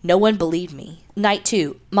night. No one believed me. Night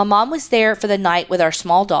 2. My mom was there for the night with our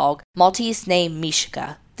small dog, Maltese named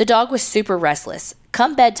Mishka. The dog was super restless.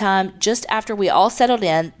 Come bedtime, just after we all settled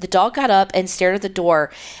in, the dog got up and stared at the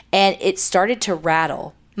door, and it started to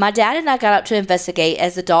rattle. My dad and I got up to investigate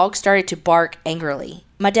as the dog started to bark angrily.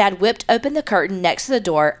 My dad whipped open the curtain next to the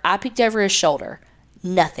door. I peeked over his shoulder.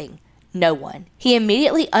 Nothing. No one. He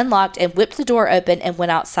immediately unlocked and whipped the door open and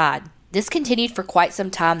went outside. This continued for quite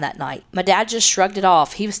some time that night. My dad just shrugged it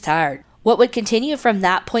off. He was tired. What would continue from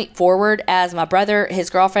that point forward as my brother,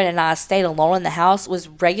 his girlfriend, and I stayed alone in the house was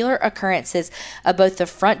regular occurrences of both the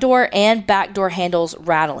front door and back door handles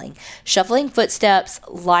rattling, shuffling footsteps,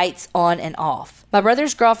 lights on and off. My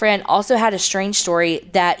brother's girlfriend also had a strange story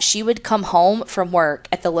that she would come home from work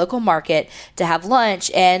at the local market to have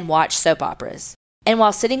lunch and watch soap operas. And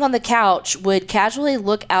while sitting on the couch, would casually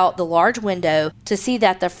look out the large window to see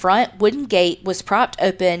that the front wooden gate was propped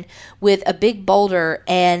open with a big boulder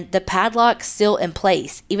and the padlock still in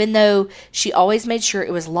place, even though she always made sure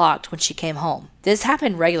it was locked when she came home. This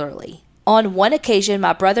happened regularly. On one occasion,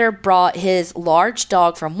 my brother brought his large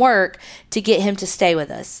dog from work to get him to stay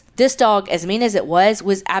with us. This dog, as mean as it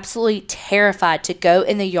was absolutely terrified to go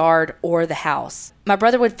in the yard or the house. My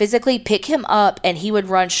brother would physically pick him up and he would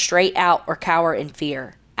run straight out or cower in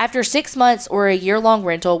fear. After 6 months or a year-long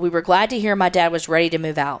rental, we were glad to hear my dad was ready to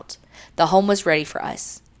move out. The home was ready for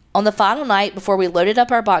us. On the final night, before we loaded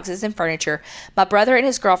up our boxes and furniture, my brother and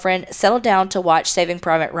his girlfriend settled down to watch Saving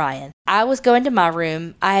Private Ryan. I was going to my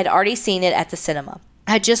room. I had already seen it at the cinema.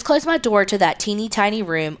 I had just closed my door to that teeny tiny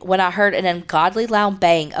room when I heard an ungodly loud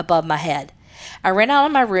bang above my head. I ran out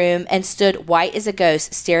of my room and stood white as a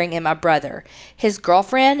ghost staring at my brother. His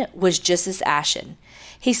girlfriend was just as ashen.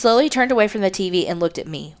 He slowly turned away from the TV and looked at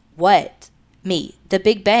me. What? Me. The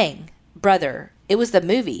Big Bang. Brother. It was the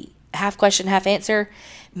movie. Half question, half answer.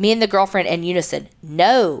 Me and the girlfriend in unison.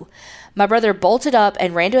 No. My brother bolted up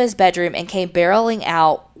and ran to his bedroom and came barreling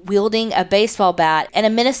out, wielding a baseball bat and a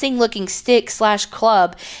menacing looking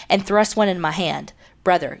stick/club, and thrust one in my hand.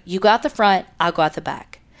 Brother, you go out the front, I'll go out the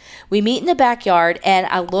back. We meet in the backyard and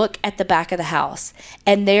I look at the back of the house,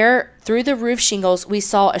 and there through the roof shingles we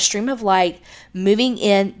saw a stream of light moving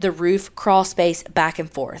in the roof crawl space back and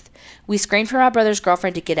forth. We screamed for my brother's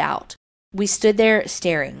girlfriend to get out. We stood there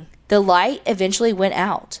staring. The light eventually went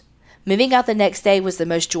out. Moving out the next day was the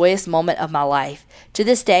most joyous moment of my life. To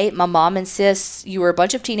this day, my mom insists you were a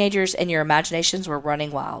bunch of teenagers and your imaginations were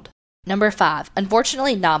running wild. Number 5,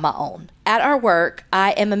 unfortunately not my own. At our work,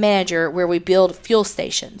 I am a manager where we build fuel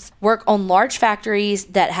stations, work on large factories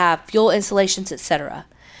that have fuel installations, etc.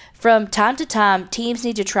 From time to time, teams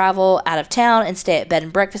need to travel out of town and stay at bed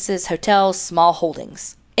and breakfasts, hotels, small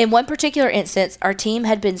holdings. In one particular instance, our team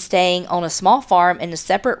had been staying on a small farm in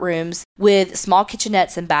separate rooms with small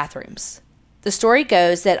kitchenettes and bathrooms. The story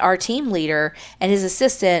goes that our team leader and his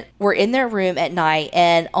assistant were in their room at night,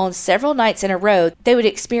 and on several nights in a row, they would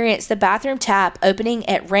experience the bathroom tap opening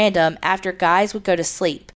at random after guys would go to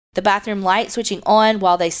sleep, the bathroom light switching on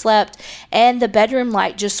while they slept, and the bedroom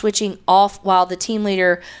light just switching off while the team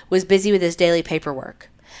leader was busy with his daily paperwork.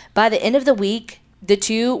 By the end of the week, the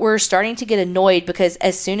two were starting to get annoyed because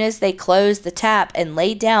as soon as they closed the tap and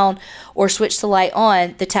laid down or switched the light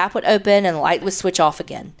on, the tap would open and the light would switch off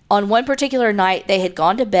again. On one particular night, they had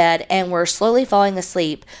gone to bed and were slowly falling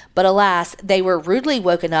asleep, but alas, they were rudely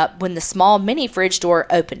woken up when the small mini fridge door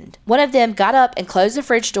opened. One of them got up and closed the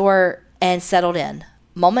fridge door and settled in.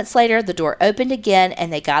 Moments later, the door opened again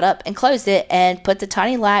and they got up and closed it and put the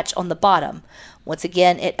tiny latch on the bottom. Once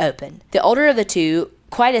again, it opened. The older of the two,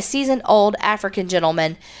 quite a seasoned old African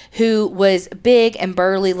gentleman who was big and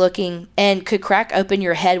burly looking and could crack open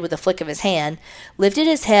your head with a flick of his hand, lifted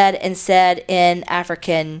his head and said in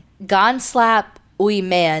African, "Gan slap, oei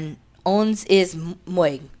man, ons is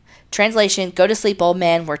moeg." Translation, "Go to sleep, old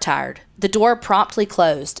man, we're tired." The door promptly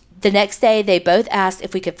closed. The next day, they both asked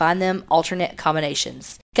if we could find them alternate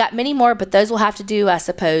combinations. Got many more, but those will have to do, I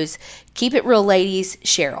suppose. Keep it real, ladies.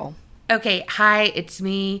 Cheryl. okay, hi, it's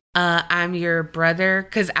me. I'm your brother.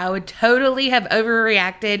 Because I would totally have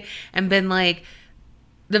overreacted and been like,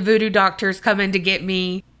 the voodoo doctor's coming to get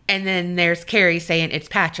me. And then there's Carrie saying it's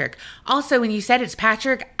Patrick. Also, when you said it's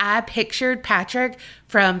Patrick, I pictured Patrick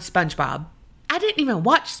from SpongeBob. I didn't even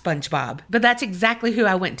watch SpongeBob, but that's exactly who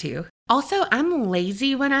I went to. Also, I'm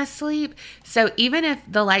lazy when I sleep. So even if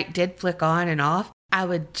the light did flick on and off, I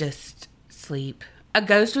would just sleep. A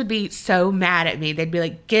ghost would be so mad at me. They'd be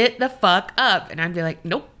like, get the fuck up. And I'd be like,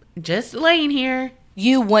 nope, just laying here.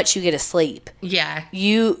 You once you get to sleep. Yeah.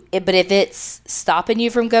 But if it's stopping you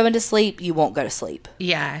from going to sleep, you won't go to sleep.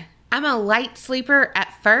 Yeah. I'm a light sleeper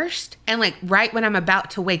at first, and like right when I'm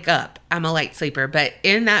about to wake up, I'm a light sleeper. But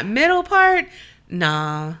in that middle part,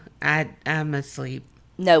 nah, I'm asleep.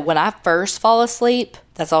 No, when I first fall asleep,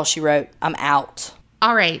 that's all she wrote. I'm out.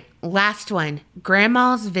 All right, last one.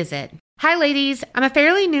 Grandma's visit. Hi, ladies. I'm a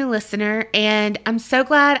fairly new listener, and I'm so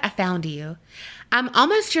glad I found you. I'm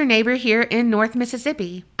almost your neighbor here in North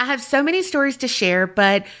Mississippi. I have so many stories to share,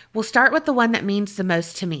 but we'll start with the one that means the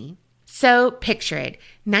most to me. So picture it,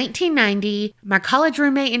 1990, my college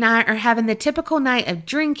roommate and I are having the typical night of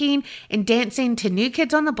drinking and dancing to New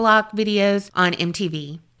Kids on the Block videos on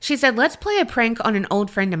MTV. She said, let's play a prank on an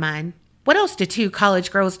old friend of mine. What else do two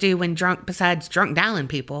college girls do when drunk besides drunk dialing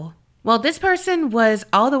people? Well, this person was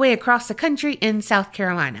all the way across the country in South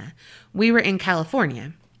Carolina. We were in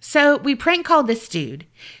California. So we prank called this dude.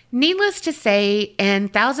 Needless to say,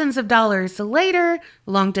 and thousands of dollars later,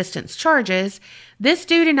 long distance charges, this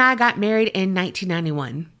dude and I got married in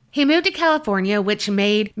 1991. He moved to California, which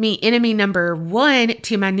made me enemy number one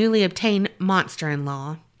to my newly obtained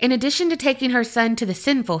monster-in-law. In addition to taking her son to the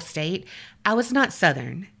sinful state, I was not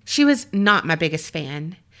Southern. She was not my biggest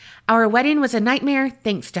fan. Our wedding was a nightmare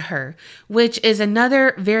thanks to her, which is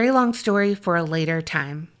another very long story for a later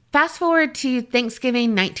time. Fast forward to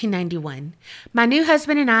Thanksgiving 1991. My new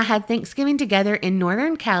husband and I had Thanksgiving together in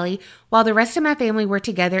Northern Cali while the rest of my family were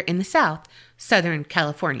together in the South, Southern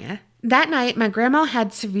California. That night, my grandma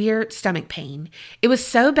had severe stomach pain. It was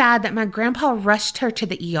so bad that my grandpa rushed her to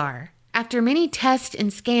the ER. After many tests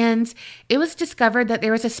and scans, it was discovered that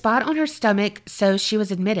there was a spot on her stomach, so she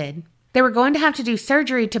was admitted. They were going to have to do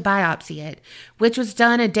surgery to biopsy it, which was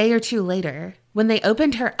done a day or two later. When they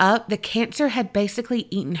opened her up, the cancer had basically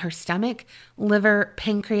eaten her stomach, liver,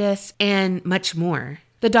 pancreas, and much more.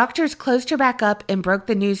 The doctors closed her back up and broke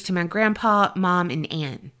the news to my grandpa, mom, and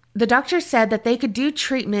aunt. The doctors said that they could do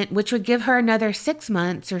treatment, which would give her another 6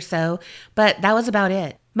 months or so, but that was about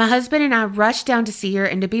it. My husband and I rushed down to see her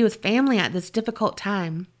and to be with family at this difficult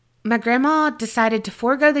time. My grandma decided to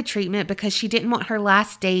forego the treatment because she didn't want her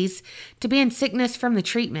last days to be in sickness from the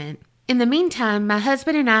treatment. In the meantime, my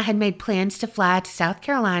husband and I had made plans to fly to South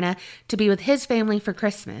Carolina to be with his family for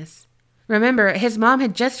Christmas. Remember, his mom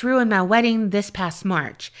had just ruined my wedding this past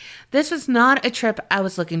March. This was not a trip I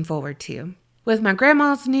was looking forward to. With my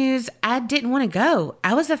grandma's news, I didn't want to go.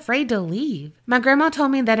 I was afraid to leave. My grandma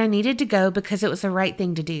told me that I needed to go because it was the right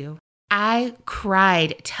thing to do. I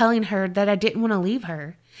cried, telling her that I didn't want to leave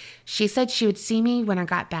her. She said she would see me when I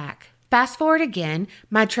got back. Fast forward again,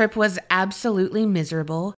 my trip was absolutely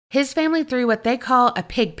miserable. His family threw what they call a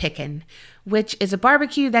pig pickin', which is a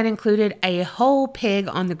barbecue that included a whole pig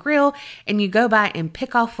on the grill, and you go by and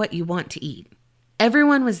pick off what you want to eat.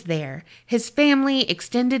 Everyone was there. His family,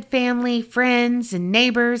 extended family, friends, and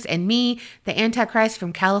neighbors, and me, the Antichrist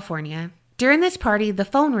from California. During this party, the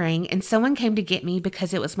phone rang and someone came to get me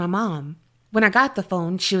because it was my mom. When I got the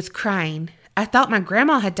phone, she was crying. I thought my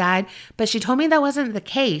grandma had died, but she told me that wasn't the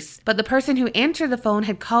case. But the person who answered the phone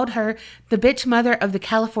had called her the bitch mother of the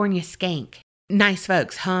California skank. Nice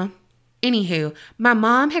folks, huh? Anywho, my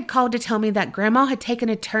mom had called to tell me that grandma had taken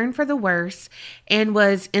a turn for the worse and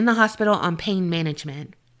was in the hospital on pain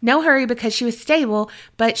management. No hurry because she was stable,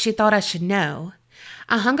 but she thought I should know.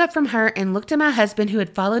 I hung up from her and looked at my husband who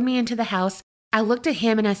had followed me into the house. I looked at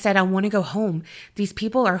him and I said, I want to go home. These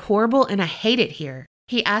people are horrible and I hate it here.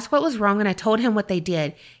 He asked what was wrong and I told him what they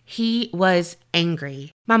did. He was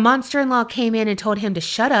angry. My monster-in-law came in and told him to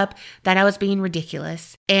shut up, that I was being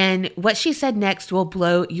ridiculous. And what she said next will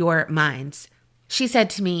blow your minds. She said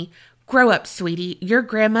to me, grow up, sweetie. Your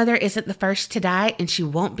grandmother isn't the first to die and she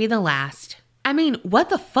won't be the last. I mean, what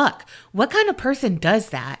the fuck? What kind of person does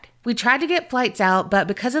that? We tried to get flights out, but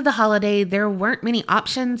because of the holiday, there weren't many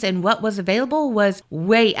options and what was available was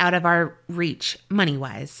way out of our reach,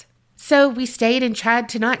 money-wise. So we stayed and tried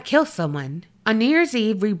to not kill someone. On New Year's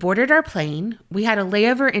Eve, we boarded our plane. We had a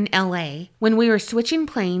layover in LA. When we were switching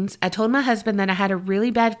planes, I told my husband that I had a really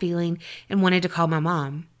bad feeling and wanted to call my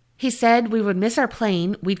mom. He said we would miss our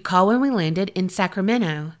plane. We'd call when we landed in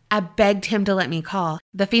Sacramento. I begged him to let me call.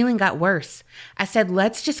 The feeling got worse. I said,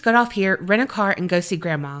 let's just get off here, rent a car, and go see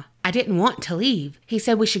Grandma. I didn't want to leave. He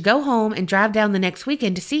said we should go home and drive down the next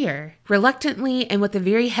weekend to see her. Reluctantly and with a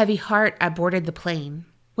very heavy heart, I boarded the plane.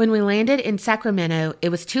 When we landed in Sacramento, it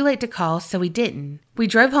was too late to call, so we didn't. We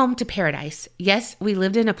drove home to Paradise. Yes, we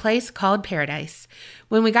lived in a place called Paradise.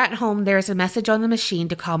 When we got home, there was a message on the machine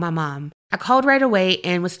to call my mom. I called right away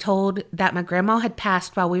and was told that my grandma had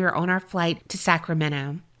passed while we were on our flight to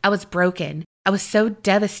Sacramento. I was broken. I was so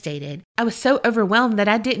devastated. I was so overwhelmed that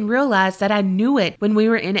I didn't realize that I knew it when we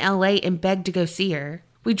were in LA and begged to go see her.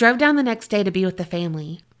 We drove down the next day to be with the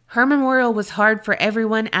family. Her memorial was hard for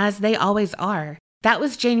everyone, as they always are. That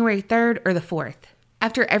was January 3rd or the 4th.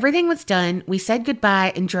 After everything was done, we said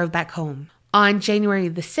goodbye and drove back home. On January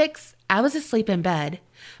the 6th, I was asleep in bed.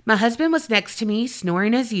 My husband was next to me,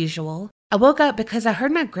 snoring as usual. I woke up because I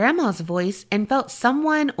heard my grandma's voice and felt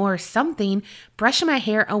someone or something brush my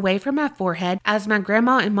hair away from my forehead, as my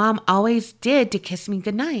grandma and mom always did, to kiss me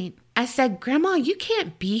goodnight. I said, Grandma, you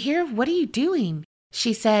can't be here. What are you doing?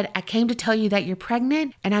 She said, I came to tell you that you're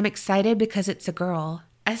pregnant and I'm excited because it's a girl.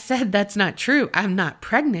 I said, that's not true. I'm not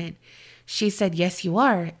pregnant. She said, yes, you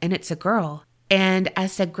are, and it's a girl. And I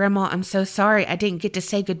said, Grandma, I'm so sorry. I didn't get to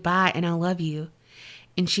say goodbye and I love you.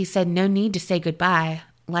 And she said, no need to say goodbye.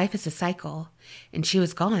 Life is a cycle. And she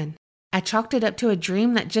was gone. I chalked it up to a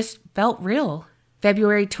dream that just felt real.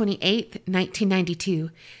 February 28th,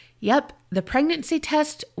 1992. Yep, the pregnancy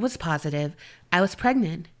test was positive. I was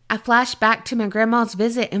pregnant. I flashed back to my grandma's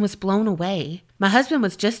visit and was blown away. My husband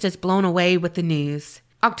was just as blown away with the news.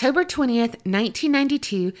 October 20th,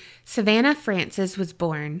 1992, Savannah Frances was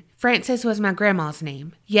born. Frances was my grandma's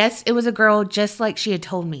name. Yes, it was a girl just like she had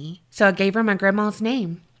told me. So I gave her my grandma's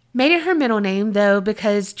name. Made it her middle name, though,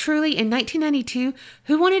 because truly in 1992,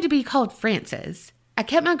 who wanted to be called Frances? I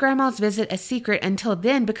kept my grandma's visit a secret until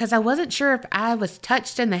then because I wasn't sure if I was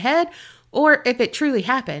touched in the head or if it truly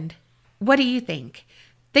happened. What do you think?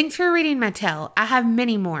 Thanks for reading my tale. I have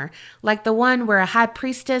many more, like the one where a high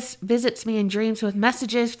priestess visits me in dreams with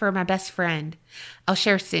messages for my best friend. I'll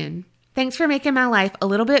share soon. Thanks for making my life a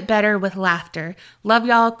little bit better with laughter. Love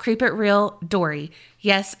y'all. Creep it real, Dory.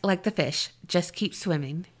 Yes, like the fish. Just keep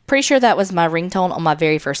swimming. Pretty sure that was my ringtone on my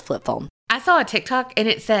very first flip phone. I saw a TikTok and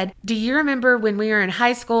it said, do you remember when we were in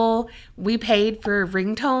high school, we paid for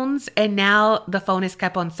ringtones and now the phone is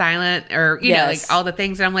kept on silent, or, you know, like all the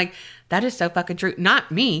things. And I'm like, that is so fucking true.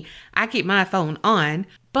 Not me. I keep my phone on,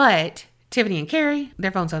 but Tiffany and Carrie,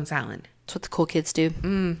 their phone's on silent. That's what the cool kids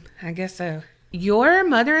do. I guess so. Your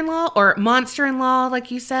mother-in-law or monster-in-law,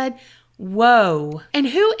 like you said, whoa. And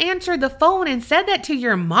who answered the phone and said that to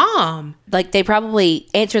your mom? Like, they probably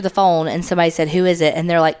answered the phone and somebody said, who is it? And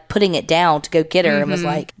they're like putting it down to go get her and was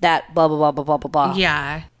like, that blah, blah, blah, blah, blah, blah, blah.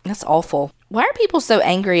 Yeah. That's awful. Why are people so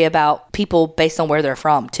angry about people based on where they're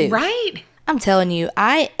from, too? Right? I'm telling you,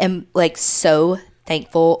 I am like so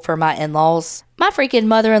thankful for my in-laws. My freaking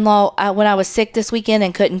mother-in-law, when I was sick this weekend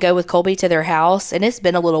and couldn't go with Colby to their house, and it's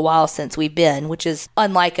been a little while since we've been, which is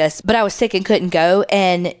unlike us, but I was sick and couldn't go,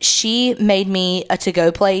 and she made me a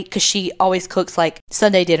to-go plate because she always cooks like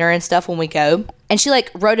Sunday dinner and stuff when we go, and she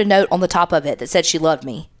like wrote a note on the top of it that said she loved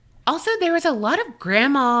me. Also, there was a lot of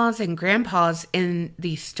grandmas and grandpas in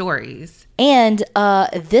these stories. And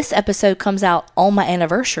this episode comes out on my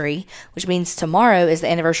anniversary, which means tomorrow is the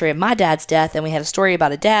anniversary of my dad's death. And we had a story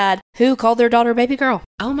about a dad who called their daughter baby girl.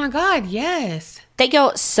 Oh my God, yes. Thank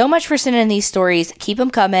y'all so much for sending in these stories. Keep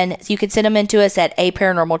them coming. You can send them in to us at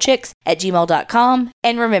aparanormalchicks@gmail.com.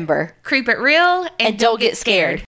 And remember, creep it real and don't get scared.